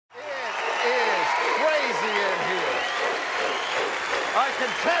crazy in here. Our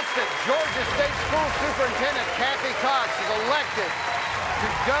contestant, Georgia State School Superintendent Kathy Cox, is elected to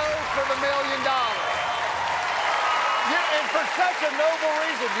go for the $1 million. And for such a noble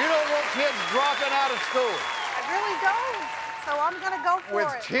reason, you don't want kids dropping out of school. I really don't. So I'm going to go for it.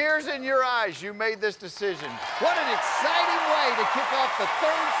 With tears in your eyes, you made this decision. What an exciting way to kick off the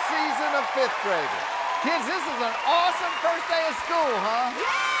 3rd season of 5th graders. Kids, this is an awesome first day of school, huh?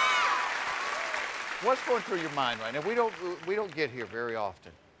 Yeah! What's going through your mind right now? We don't get here very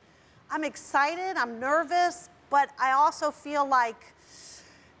often. I'm excited, I'm nervous, but I also feel like,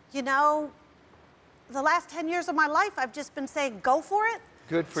 you know, the last 10 years of my life, I've just been saying, go for it.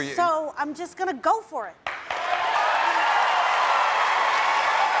 Good for you. So I'm just going to go for it.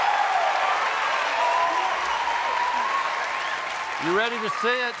 You ready to see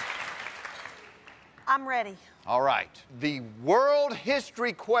it? I'm ready. All right. The world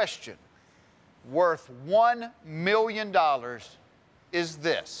history question worth $1 million is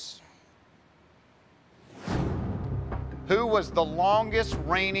this. Who was the longest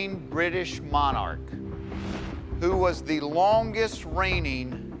reigning British monarch? Who was the longest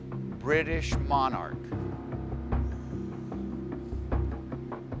reigning British monarch?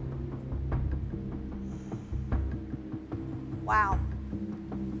 Wow.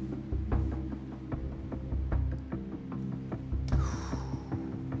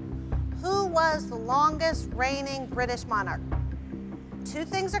 Who was the longest reigning British monarch? Two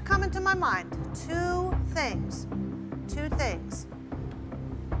things are coming to my mind. Two things.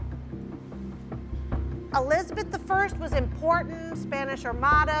 Elizabeth I was important, Spanish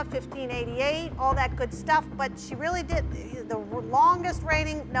Armada, 1588, all that good stuff, but she really did, the longest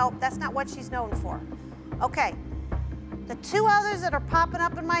reigning, no, that's not what she's known for. Okay, the two others that are popping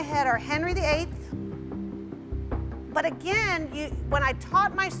up in my head are Henry VIII, but again, when I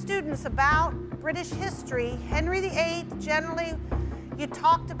taught my students about British history, Henry VIII, generally, you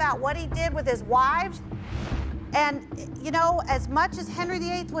talked about what he did with his wives. And, you know, as much as Henry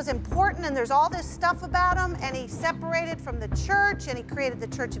VIII was important, and there's all this stuff about him, and he separated from the church, and he created the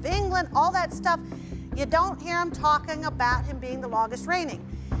Church of England, all that stuff, you don't hear him talking about him being the longest reigning.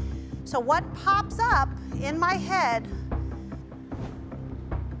 So what pops up in my head,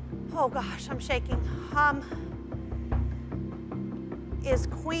 oh gosh, I'm shaking, is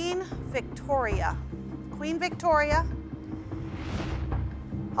Queen Victoria. Queen Victoria.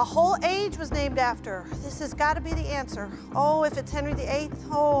 A whole age was named after her. This has got to be the answer. Oh, if it's Henry VIII,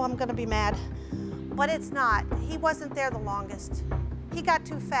 oh, I'm going to be mad. But it's not. He wasn't there the longest. He got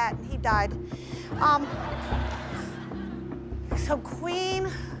too fat and he died. So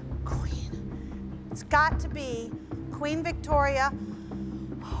Queen, it's got to be Queen Victoria.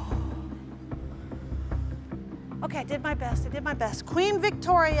 Okay, I did my best. Queen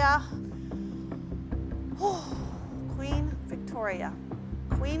Victoria. Oh, Queen Victoria.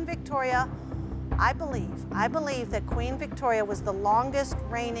 Queen Victoria, I believe that Queen Victoria was the longest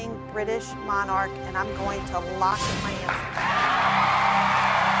reigning British monarch, and I'm going to lock in my answer.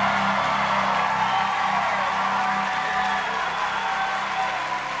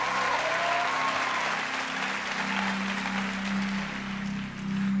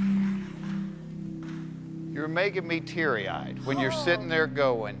 You're making me teary-eyed when you're sitting there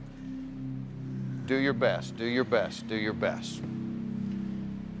going, do your best, do your best, do your best.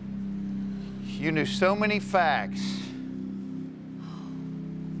 You knew so many facts.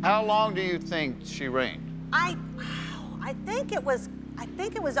 How long do you think she reigned? I think it was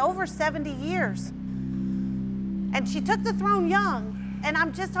over 70 years. And she took the throne young, and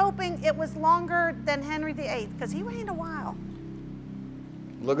I'm just hoping it was longer than Henry VIII, because he reigned a while.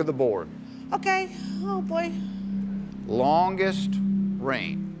 Look at the board. Okay, oh boy. Longest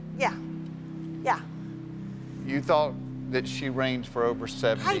reign. Yeah. You thought that she reigned for over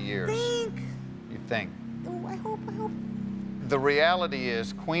 70 years. You think? Oh, I hope. The reality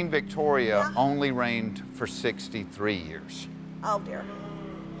is Queen Victoria only reigned for 63 years. Oh dear.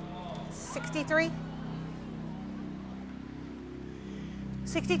 63?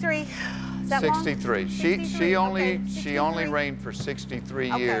 63. Is that 63. Long? She only 63. reigned for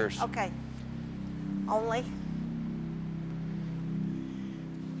 63 years. Okay. Only.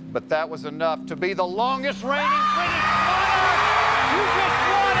 But that was enough to be the longest reigning British monarch. You just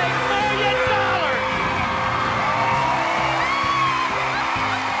won $1 million.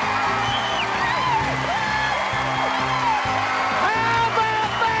 How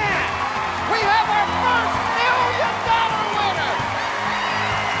about that? We have our first $1 million winner.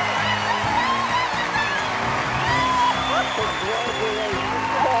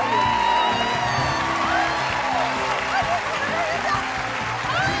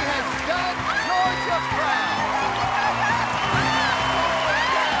 She has done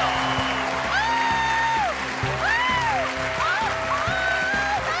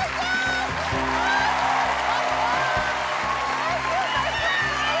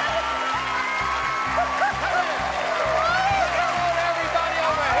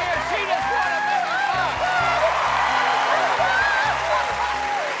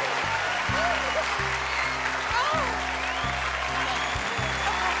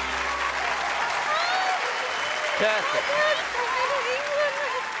Kathy, England.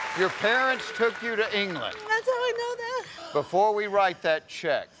 your parents took you to England. That's how I know that. Before we write that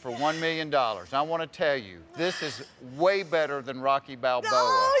check for $1 million, I want to tell you, this is way better than Rocky Balboa.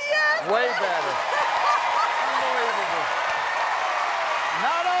 Oh, yes. Way better. Unbelievable.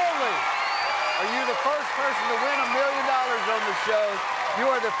 Not only are you the first person to win $1 million on the show, you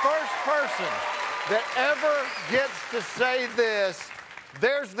are the first person that ever gets to say this.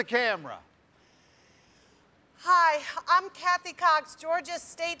 There's the camera. Hi, I'm Kathy Cox, Georgia's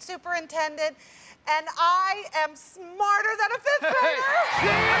state superintendent, and I am smarter than a fifth grader. She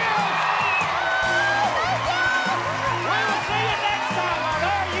is! We'll see you next time on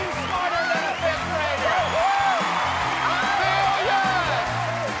Are You Smarter Than a Fifth Grader? Millions!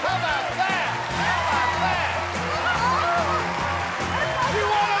 How about that? How about that? You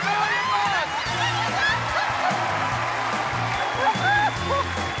won $1 million!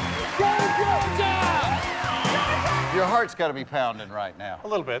 Go, Georgia! Your heart's got to be pounding right now. A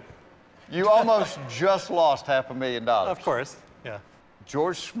little bit. You almost just lost $500,000. Of course, yeah.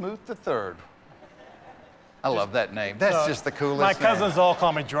 George Smoot III. I love that name. That's just the coolest My name. cousins all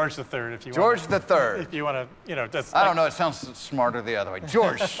call me George III if you George want. III. If you want to, you know, just. I don't know, it sounds smarter the other way.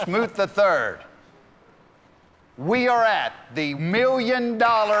 George Smoot III. We are at the $1 million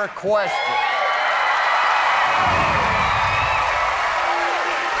question.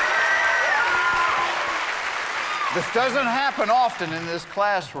 This doesn't happen often in this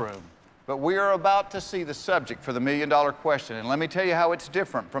classroom, but we are about to see the subject for the $1 million question, and let me tell you how it's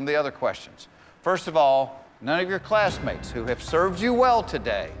different from the other questions. First of all, none of your classmates who have served you well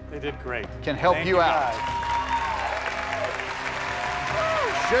today They did great. can help Thank you out. guys.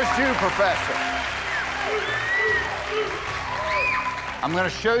 Just you, Professor. I'm going to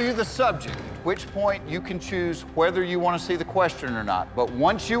show you the subject, at which point you can choose whether you want to see the question or not. But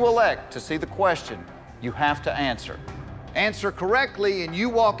once you elect to see the question, you have to answer. Answer correctly, and you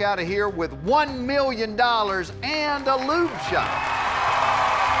walk out of here with $1 million and a lube shop.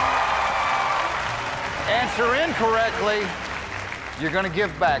 Answer incorrectly, you're going to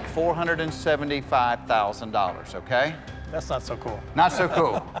give back $475,000, okay? That's not so cool. Not so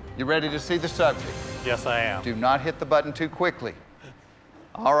cool. You ready to see the subject? Yes, I am. Do not hit the button too quickly.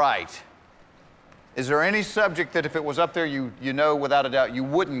 All right. Is there any subject that if it was up there, you know without a doubt you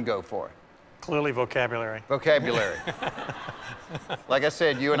wouldn't go for it? Clearly vocabulary. Vocabulary. Like I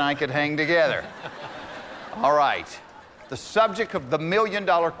said, you and I could hang together. All right. The subject of the $1 million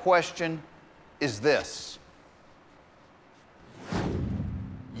question is this.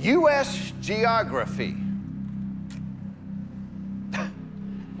 U.S. geography.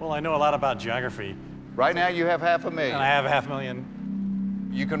 Well, I know a lot about geography, Right now you have $500,000. and I have $500,000.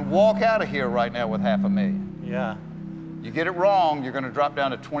 You can walk out of here right now with $500,000. Yeah. You get it wrong, you're going to drop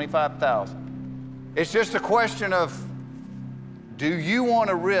down to $25,000. It's just a question of, do you want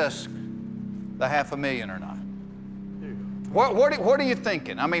to risk the $500,000 or not? What are you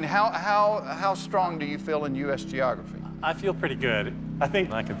thinking? I mean, how strong do you feel in U.S. geography? I feel pretty good. I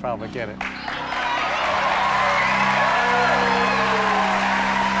think I could probably get it.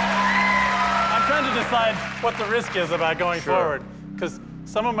 I'm trying to decide what the risk is about going forward, because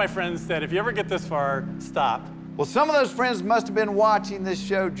some of my friends said, if you ever get this far, stop. Well, some of those friends must have been watching this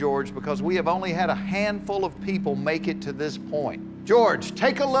show, George, because we have only had a handful of people make it to this point. George,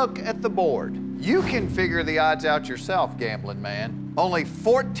 take a look at the board. You can figure the odds out yourself, gambling man. Only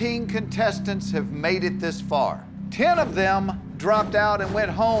 14 contestants have made it this far. 10 of them dropped out and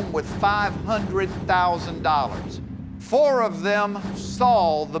went home with $500,000. 4 of them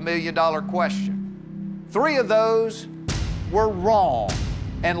saw the $1 million question. 3 of those were wrong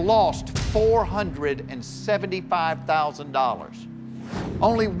and lost $475,000.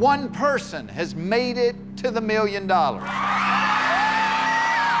 Only 1 person has made it to the $1 million.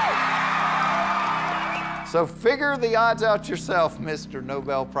 So figure the odds out yourself, Mr.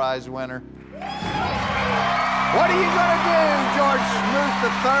 Nobel Prize winner. What are you going to do, George Smoot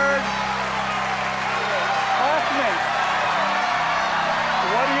III? Classmates,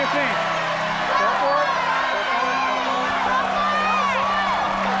 what do you think? Go for it?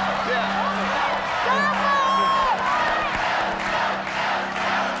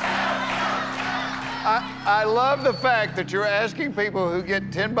 I love the fact that you're asking people who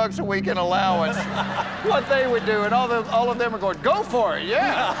get $10 a week in allowance what they would do, and all of them are going, go for it,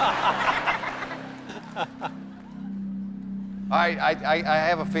 yeah. I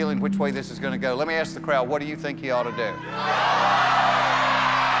have a feeling which way this is going to go. Let me ask the crowd, what do you think he ought to do? Well,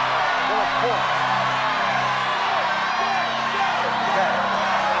 of course.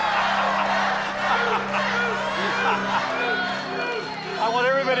 I want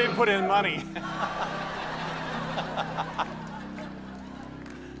everybody to put in money.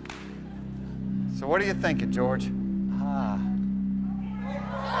 So what are you thinking, George? The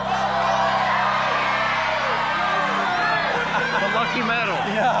lucky medal.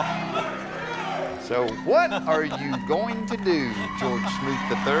 Yeah. So what are you going to do, George Smoot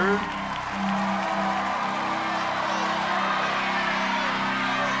III?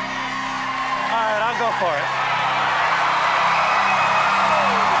 All right, I'll go for it.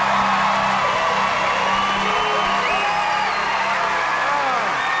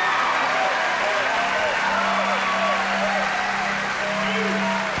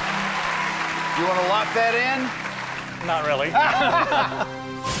 You want to lock that in? Not really.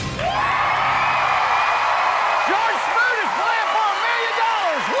 George Smoot is playing for $1 million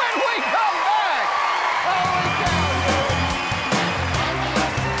when we come back. Holy cow,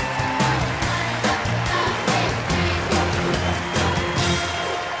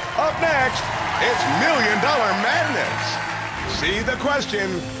 Up next, it's $1 Million Madness. See the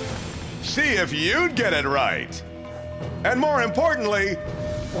question, see if you'd get it right. And more importantly,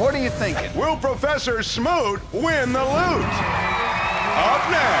 what are you thinking? will Professor Smoot win the loot? Up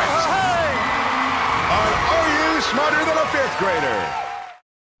next on Are You Smarter Than a Fifth Grader?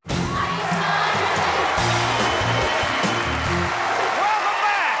 Welcome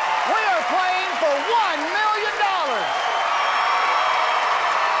back. We are playing for $1 million.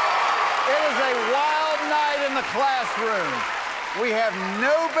 It is a wild night in the classroom. We have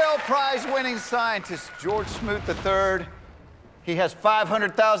Nobel Prize winning scientist George Smoot III. He has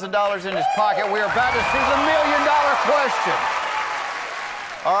 $500,000 in his pocket. We are about to see the $1 million question.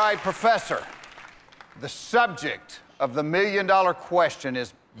 All right, Professor. The subject of the $1 million question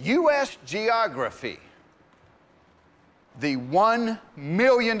is U.S. geography. The $1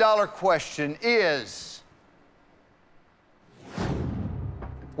 million question is,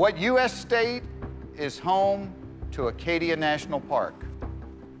 what U.S. state is home to Acadia National Park?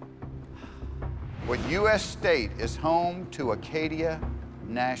 What U.S. state is home to Acadia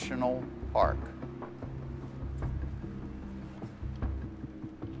National Park?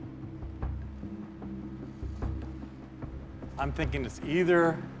 I'm thinking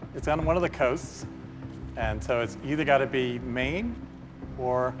it's on one of the coasts, and so it's either got to be Maine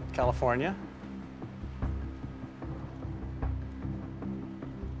or California.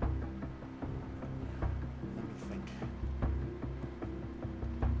 Let me think.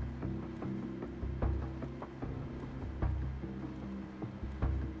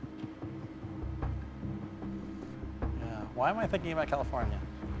 Yeah, why am I thinking about California?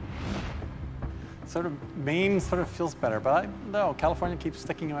 Sort of, Maine sort of feels better, but no, California keeps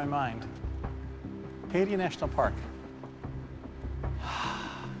sticking in my mind. Acadia National Park.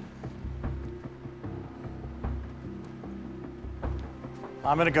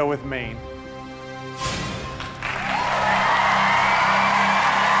 I'm gonna go with Maine.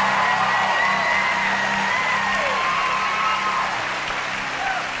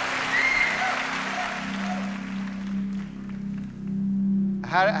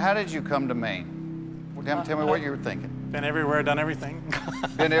 How did you come to Maine? Tell me what you were thinking. Been everywhere, done everything.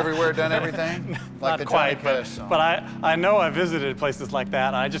 Been everywhere, done everything? Like Not the quite, Johnny Cash song. but I know I visited places like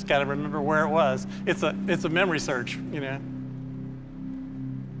that. I just got to remember where it was. It's a memory search, you know.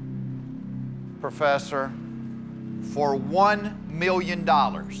 Professor, for $1 million,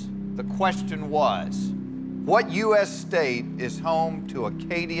 the question was, what U.S. state is home to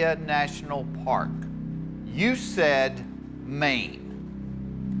Acadia National Park? You said Maine.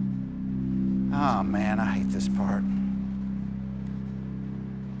 Oh, man, I hate this part.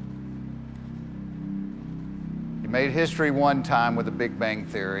 You made history one time with the Big Bang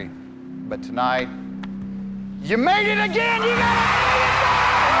Theory, but tonight, you made it again! You got $1 million!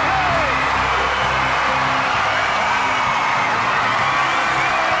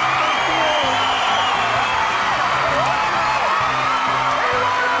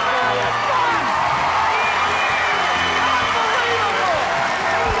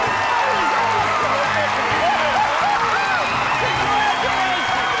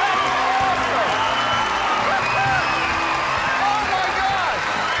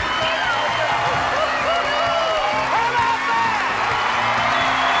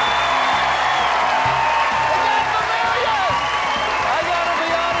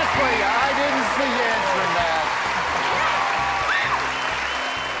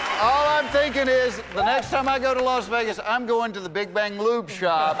 Is the next time I go to Las Vegas, I'm going to the Big Bang Lube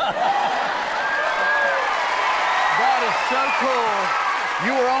shop. That is so cool.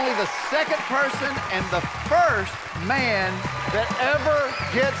 You were only the second person and the first man that ever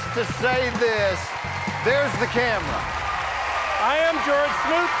gets to say this. There's the camera. I am George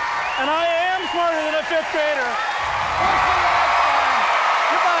Smoot, And I am smarter than a fifth grader. We'll see you next time.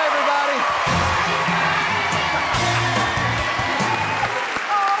 Goodbye, everybody.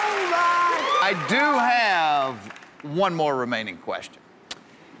 I do have one more remaining question.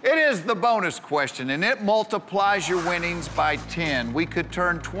 It is the bonus question, and it multiplies your winnings by 10. We could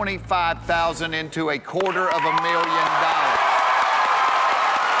turn $25,000 into $250,000.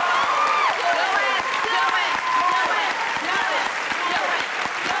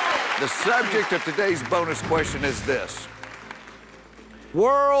 The subject of today's bonus question is this: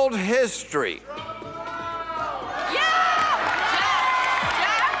 world history.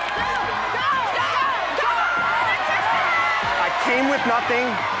 Came with nothing,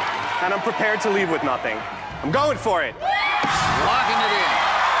 and I'm prepared to leave with nothing. I'm going for it. Locking it in.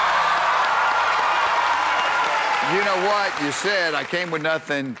 You know what? You said, I came with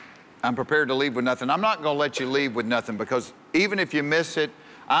nothing, I'm prepared to leave with nothing. I'm not going to let you leave with nothing, because even if you miss it,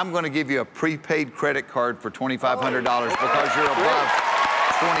 I'm going to give you a prepaid credit card for $2,500 because you're above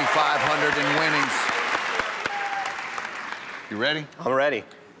 $2,500 in winnings. You ready? I'm ready.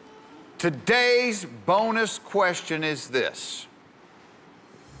 Today's bonus question is this: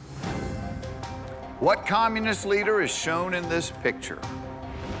 what communist leader is shown in this picture?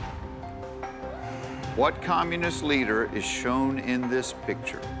 What communist leader is shown in this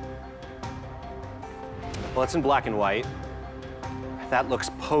picture? Well, it's in black and white. That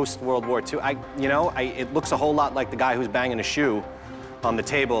looks post-World War II. It looks a whole lot like the guy who's banging a shoe on the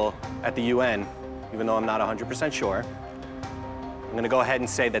table at the UN, even though I'm not 100% sure. I'm gonna go ahead and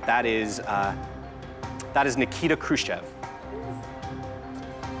say that is Nikita Khrushchev.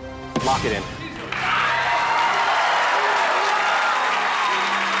 Lock it in.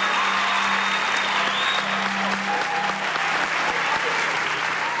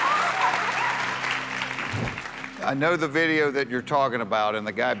 I know the video that you're talking about, and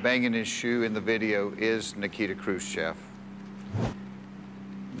the guy banging his shoe in the video is Nikita Khrushchev.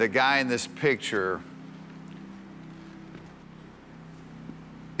 The guy in this picture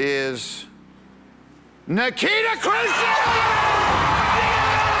is Nikita Khrushchev!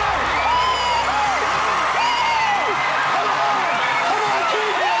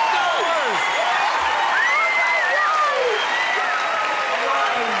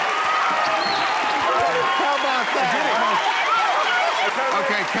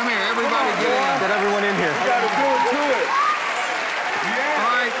 Okay, come here, everybody get in. Get everyone in here. You gotta do it to it. Yeah.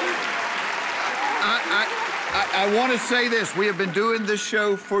 All right. I want to say this. We have been doing this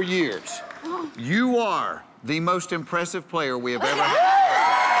show for years. You are the most impressive player we have ever had.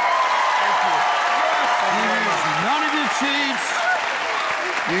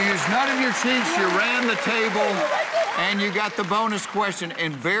 You used none of your cheats. You ran the table, and you got the bonus question.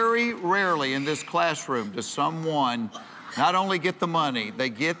 And very rarely in this classroom does someone not only get the money, they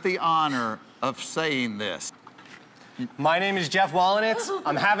get the honor of saying this. My name is Jeff Wallenitz.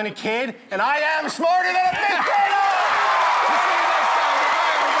 I'm having a kid, and I am smarter than a fifth grader! See you next time.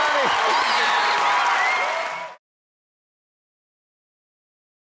 Goodbye, everybody.